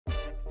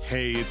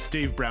Hey, it's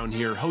Dave Brown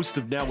here, host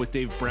of Now with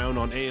Dave Brown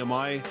on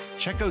AMI.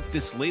 Check out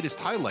this latest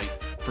highlight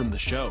from the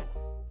show.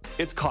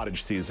 It's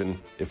cottage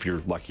season, if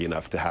you're lucky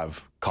enough to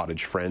have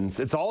cottage friends.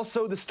 It's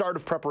also the start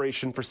of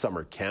preparation for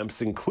summer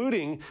camps,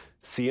 including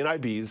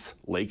CNIB's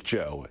Lake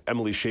Joe.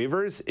 Emilee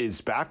Schevers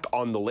is back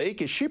on the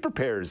lake as she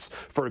prepares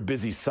for a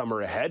busy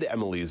summer ahead.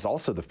 Emilee is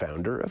also the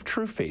founder of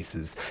True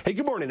Faces. Hey,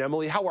 good morning,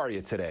 Emilee. How are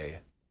you today?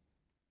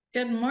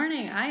 Good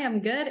morning. I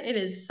am good. It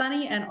is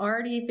sunny and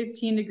already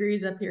 15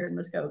 degrees up here in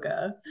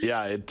Muskoka.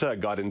 Yeah, it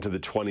got into the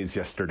 20s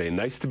yesterday.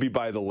 Nice to be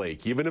by the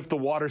lake. Even if the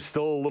water's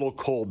still a little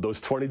cold,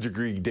 those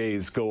 20-degree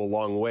days go a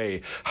long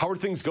way. How are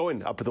things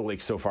going up at the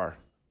lake so far?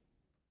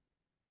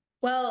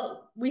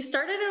 Well, we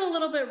started it a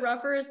little bit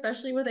rougher,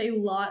 especially with a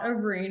lot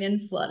of rain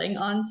and flooding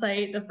on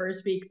site the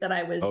first week that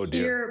I was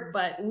here,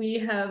 but we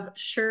have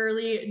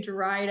surely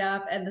dried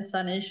up and the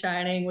sun is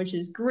shining, which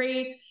is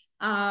great.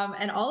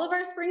 And all of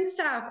our spring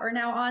staff are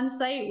now on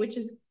site, which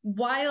is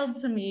wild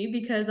to me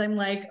because I'm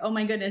like, oh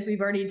my goodness,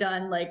 we've already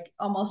done like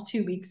almost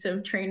 2 weeks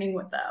of training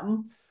with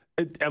them.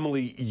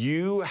 Emilee,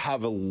 you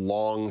have a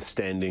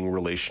long-standing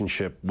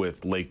relationship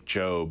with Lake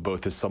Joe,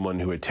 both as someone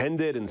who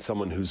attended and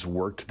someone who's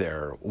worked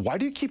there. Why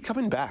do you keep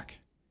coming back?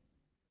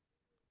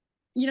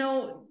 You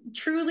know,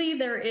 truly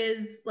there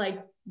is like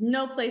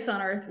no place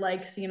on earth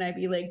like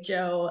CNIB Lake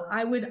Joe.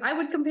 I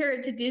would compare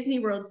it to Disney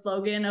World's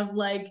slogan of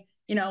like,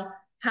 you know,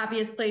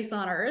 happiest place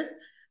on earth.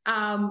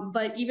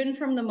 But even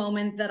from the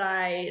moment that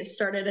I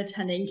started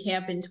attending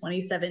camp in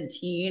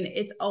 2017,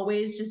 it's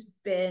always just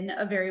been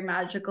a very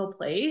magical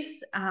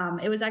place.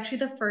 It was actually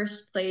the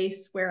first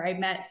place where I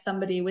met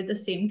somebody with the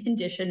same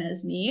condition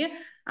as me.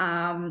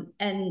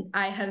 And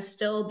I have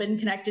still been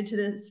connected to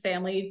this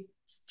family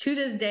to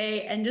this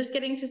day, and just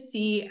getting to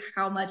see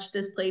how much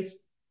this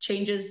place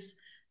changes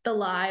the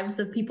lives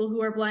of people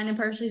who are blind and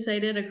partially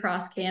sighted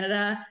across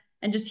Canada,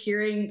 and just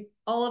hearing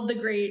all of the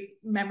great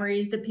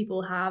memories that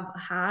people have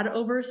had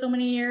over so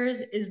many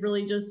years is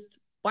really just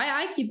why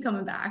I keep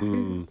coming back.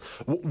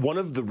 One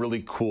of the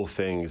really cool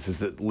things is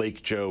that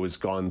Lake Joe has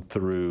gone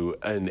through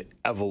an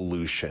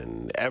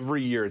evolution.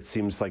 Every year it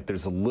seems like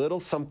there's a little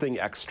something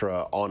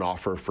extra on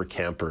offer for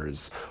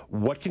campers.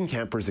 What can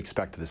campers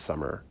expect this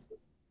summer?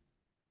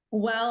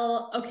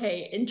 Well,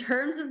 okay, in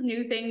terms of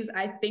new things,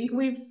 I think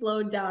we've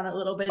slowed down a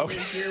little bit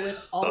this year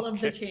with all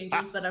of the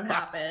changes that have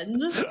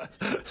happened,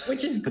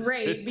 which is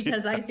great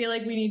because I feel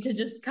like we need to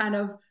just kind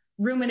of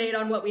ruminate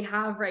on what we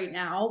have right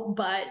now.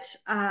 But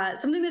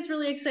something that's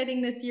really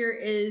exciting this year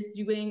is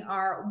doing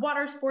our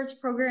water sports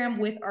program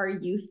with our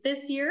youth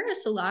this year.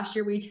 So last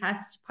year we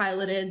test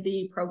piloted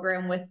the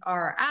program with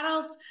our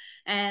adults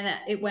and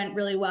it went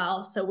really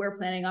well. So we're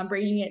planning on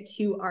bringing it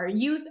to our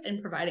youth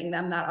and providing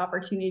them that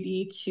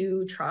opportunity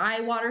to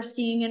try water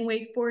skiing and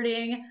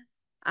wakeboarding.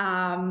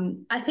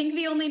 I think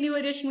the only new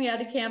addition we had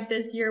to camp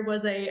this year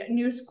was a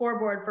new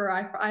scoreboard for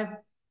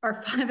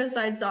our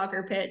five-a-side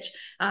soccer pitch.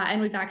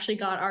 And we've actually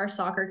got our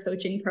soccer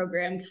coaching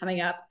program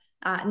coming up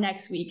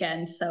next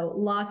weekend. So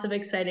lots of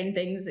exciting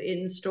things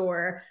in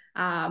store.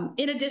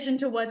 In addition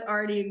to what's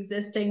already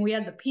existing, we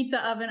had the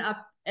pizza oven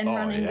up and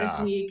running this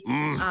week.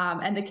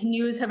 And the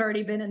canoes have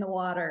already been in the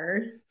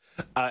water.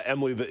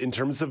 Emilee, in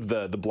terms of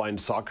the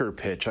blind soccer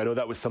pitch, I know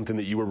that was something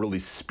that you were really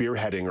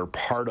spearheading or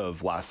part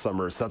of last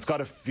summer. So that's got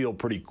to feel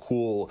pretty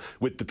cool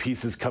with the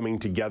pieces coming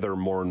together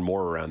more and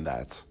more around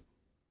that.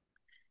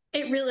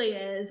 It really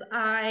is.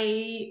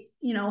 I,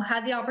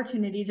 had the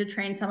opportunity to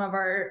train some of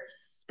our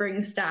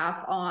spring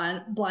staff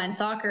on blind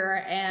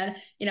soccer, and,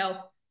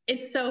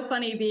 it's so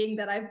funny being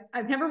that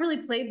I've never really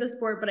played the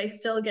sport, but I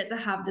still get to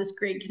have this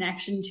great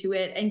connection to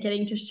it and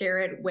getting to share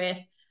it with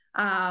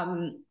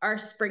our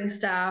spring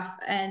staff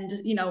and,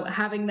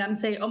 having them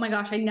say, oh my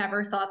gosh, I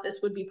never thought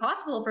this would be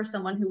possible for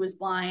someone who was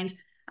blind.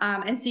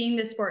 And seeing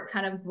this sport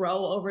kind of grow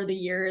over the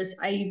years.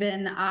 I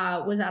even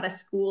was at a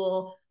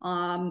school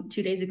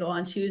 2 days ago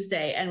on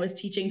Tuesday and was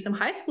teaching some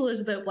high schoolers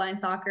about blind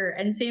soccer.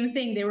 And same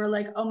thing, they were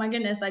like, oh my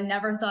goodness, I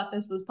never thought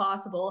this was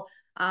possible,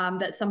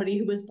 that somebody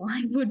who was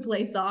blind would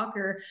play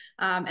soccer.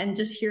 And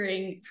just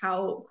hearing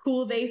how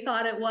cool they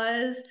thought it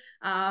was.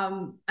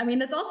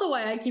 That's also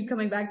why I keep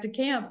coming back to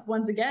camp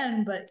once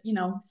again. But,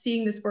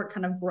 seeing the sport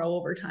kind of grow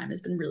over time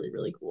has been really,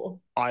 really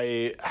cool.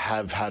 I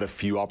have had a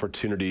few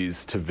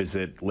opportunities to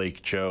visit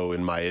Lake Joe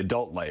in my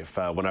adult life.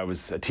 When I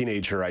was a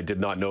teenager, I did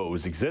not know it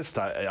was exist.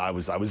 I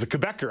was a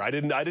Quebecer. I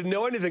didn't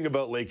know anything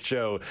about Lake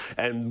Joe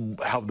and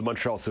how the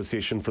Montreal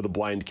Association for the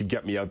Blind could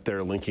get me out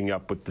there linking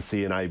up with the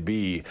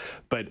CNIB.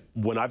 But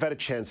when I've had a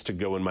chance to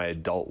go in my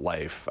adult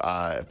life,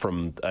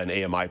 from an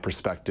AMI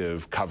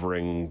perspective,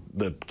 covering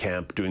the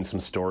camp, doing some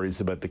stories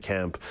about the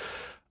camp,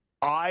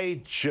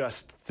 I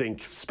just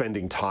think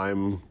spending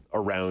time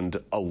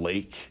around a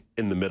lake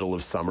in the middle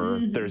of summer,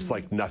 there's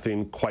like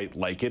nothing quite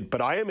like it.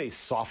 But I am a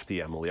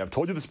softie, Emilee. I've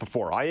told you this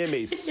before. I am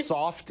a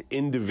soft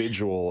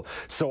individual.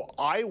 So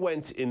I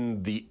went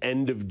in the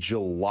end of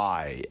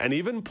July, and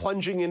even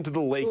plunging into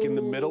the lake in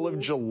the middle of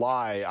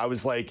July, I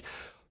was like,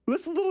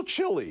 this is a little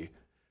chilly.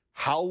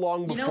 How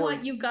long before? You know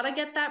what? You've got to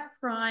get that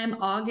prime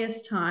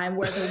August time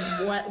where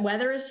the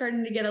weather is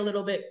starting to get a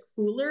little bit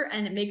cooler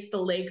and it makes the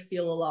lake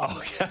feel a lot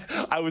more.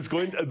 Yeah. I was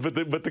going to,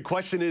 but the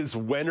question is,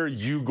 when are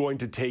you going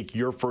to take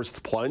your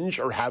first plunge,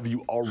 or have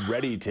you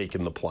already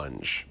taken the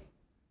plunge?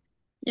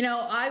 You know,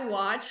 I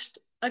watched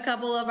a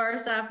couple of our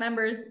staff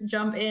members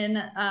jump in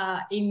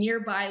a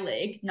nearby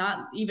lake,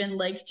 not even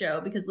Lake Joe,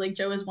 because Lake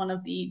Joe is one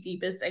of the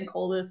deepest and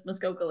coldest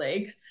Muskoka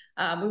lakes.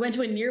 We went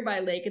to a nearby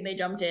lake and they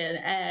jumped in,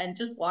 and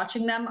just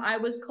watching them, I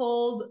was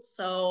cold.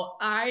 So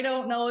I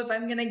don't know if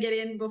I'm going to get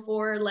in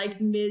before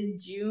like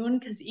mid-June,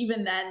 because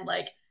even then,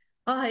 like,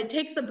 it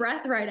takes the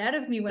breath right out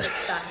of me when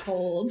it's that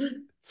cold.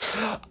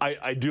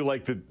 I do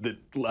like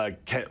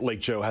that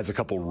Lake Joe has a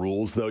couple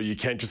rules, though. You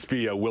can't just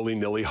be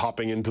willy-nilly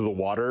hopping into the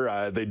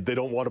water. They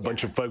don't want a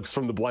bunch of folks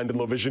from the blind and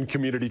low vision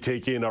community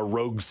taking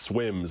rogue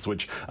swims,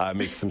 which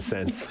makes some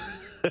sense.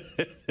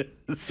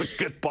 It's a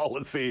good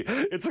policy.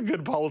 It's a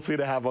good policy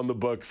to have on the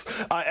books.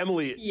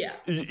 Emilee,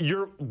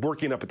 you're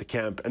working up at the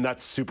camp, and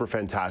that's super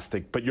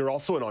fantastic, but you're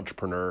also an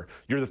entrepreneur.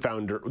 You're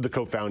the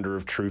co-founder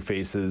of True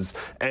Faces,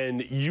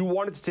 and you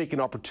wanted to take an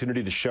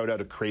opportunity to shout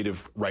out a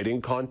creative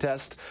writing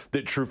contest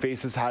that True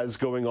Faces has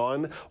going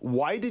on.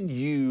 Why did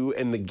you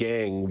and the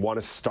gang want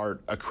to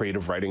start a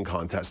creative writing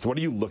contest? What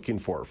are you looking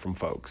for from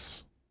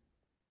folks?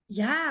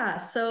 Yeah,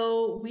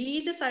 so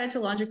we decided to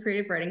launch a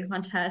creative writing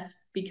contest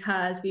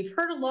because we've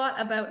heard a lot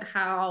about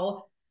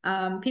how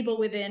people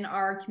within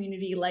our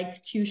community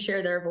like to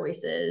share their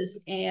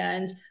voices.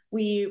 And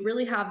we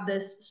really have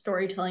this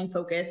storytelling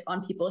focus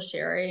on people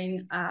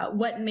sharing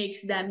what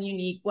makes them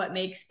unique, what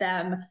makes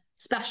them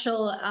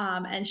special,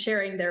 and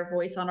sharing their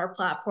voice on our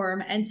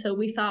platform. And so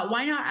we thought,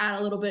 why not add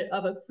a little bit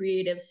of a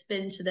creative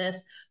spin to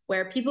this,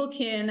 where people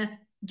can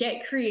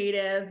get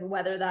creative,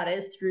 whether that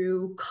is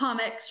through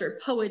comics or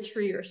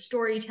poetry or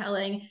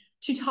storytelling,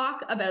 to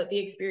talk about the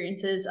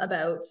experiences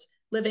about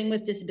living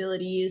with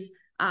disabilities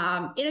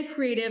in a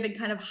creative and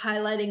kind of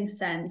highlighting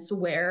sense,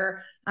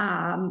 where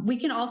we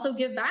can also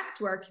give back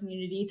to our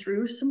community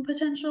through some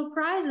potential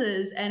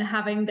prizes and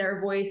having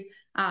their voice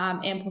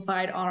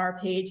amplified on our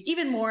page,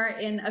 even more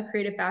in a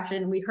creative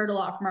fashion. We heard a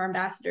lot from our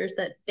ambassadors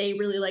that they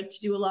really like to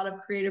do a lot of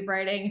creative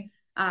writing.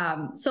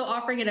 So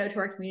offering it out to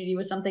our community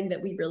was something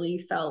that we really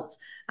felt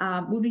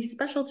would be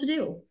special to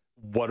do.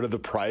 What are the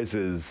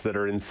prizes that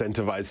are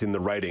incentivizing the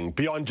writing,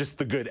 beyond just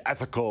the good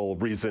ethical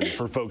reason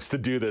for folks to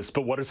do this?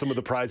 But what are some of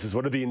the prizes?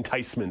 What are the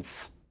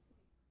enticements?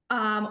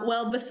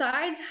 Well,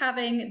 besides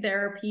having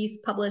their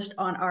piece published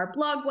on our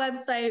blog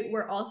website,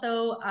 we're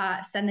also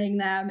sending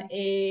them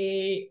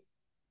a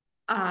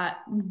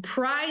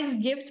prize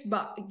gift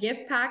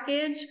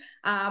package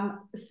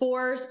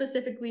for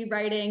specifically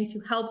writing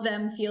to help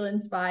them feel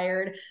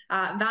inspired,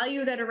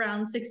 valued at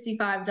around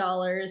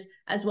 $65,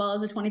 as well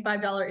as a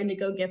 $25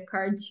 Indigo gift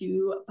card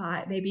to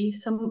buy maybe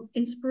some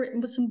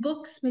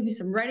books, maybe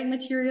some writing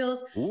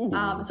materials.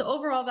 So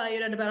overall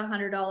valued at about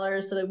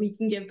 $100, so that we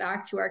can give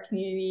back to our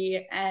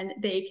community and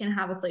they can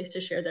have a place to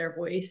share their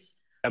voice.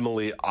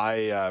 Emilee,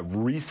 I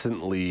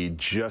recently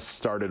just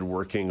started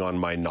working on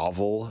my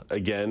novel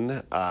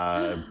again.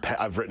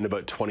 I've written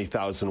about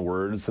 20,000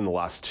 words in the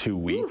last 2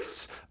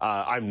 weeks.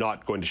 I'm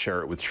not going to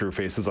share it with True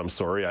Faces. I'm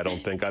sorry. I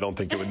don't think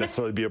it would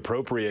necessarily be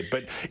appropriate.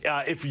 But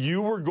if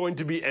you were going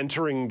to be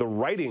entering the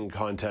writing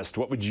contest,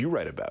 what would you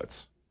write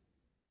about?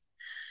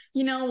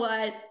 You know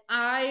what?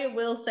 I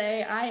will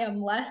say I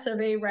am less of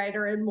a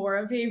writer and more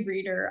of a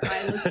reader.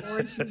 I look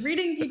forward to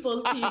reading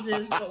people's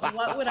pieces, but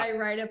what would I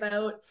write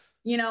about?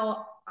 You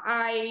know,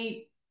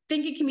 I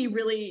think it can be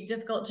really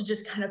difficult to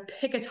just kind of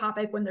pick a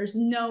topic when there's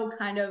no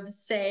kind of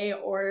say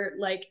or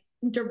like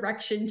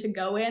direction to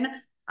go in.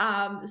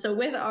 So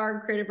with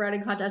our creative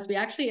writing contest, we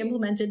actually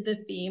implemented the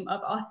theme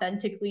of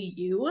authentically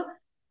you,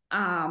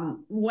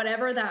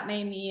 whatever that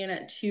may mean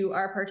to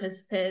our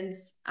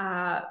participants.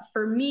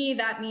 For me,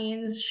 that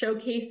means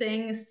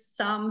showcasing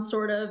some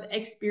sort of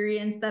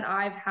experience that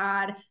I've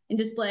had and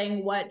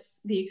displaying what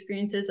the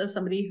experiences of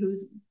somebody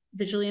who's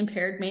visually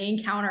impaired may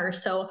encounter.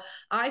 So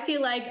I feel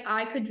like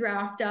I could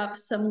draft up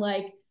some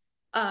like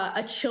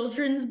a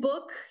children's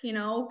book, you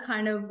know,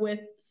 kind of with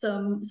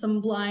some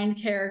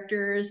blind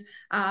characters,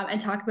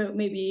 and talk about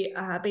maybe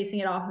basing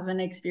it off of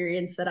an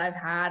experience that I've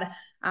had,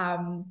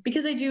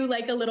 because I do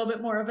like a little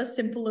bit more of a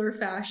simpler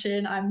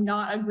fashion. I'm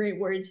not a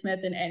great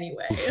wordsmith in any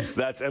way.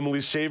 That's Emilee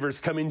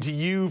Schevers coming to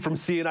you from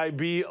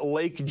CNIB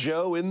Lake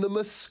Joe in the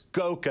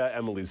Muskoka.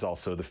 Emilee's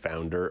also the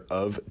founder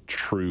of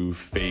True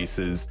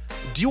Faces.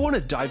 Do you want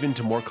to dive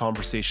into more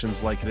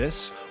conversations like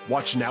this?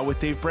 Watch Now with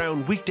Dave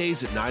Brown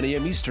weekdays at 9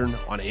 a.m. Eastern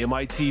on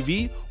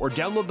AMI-TV or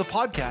download the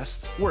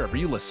podcast wherever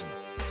you listen.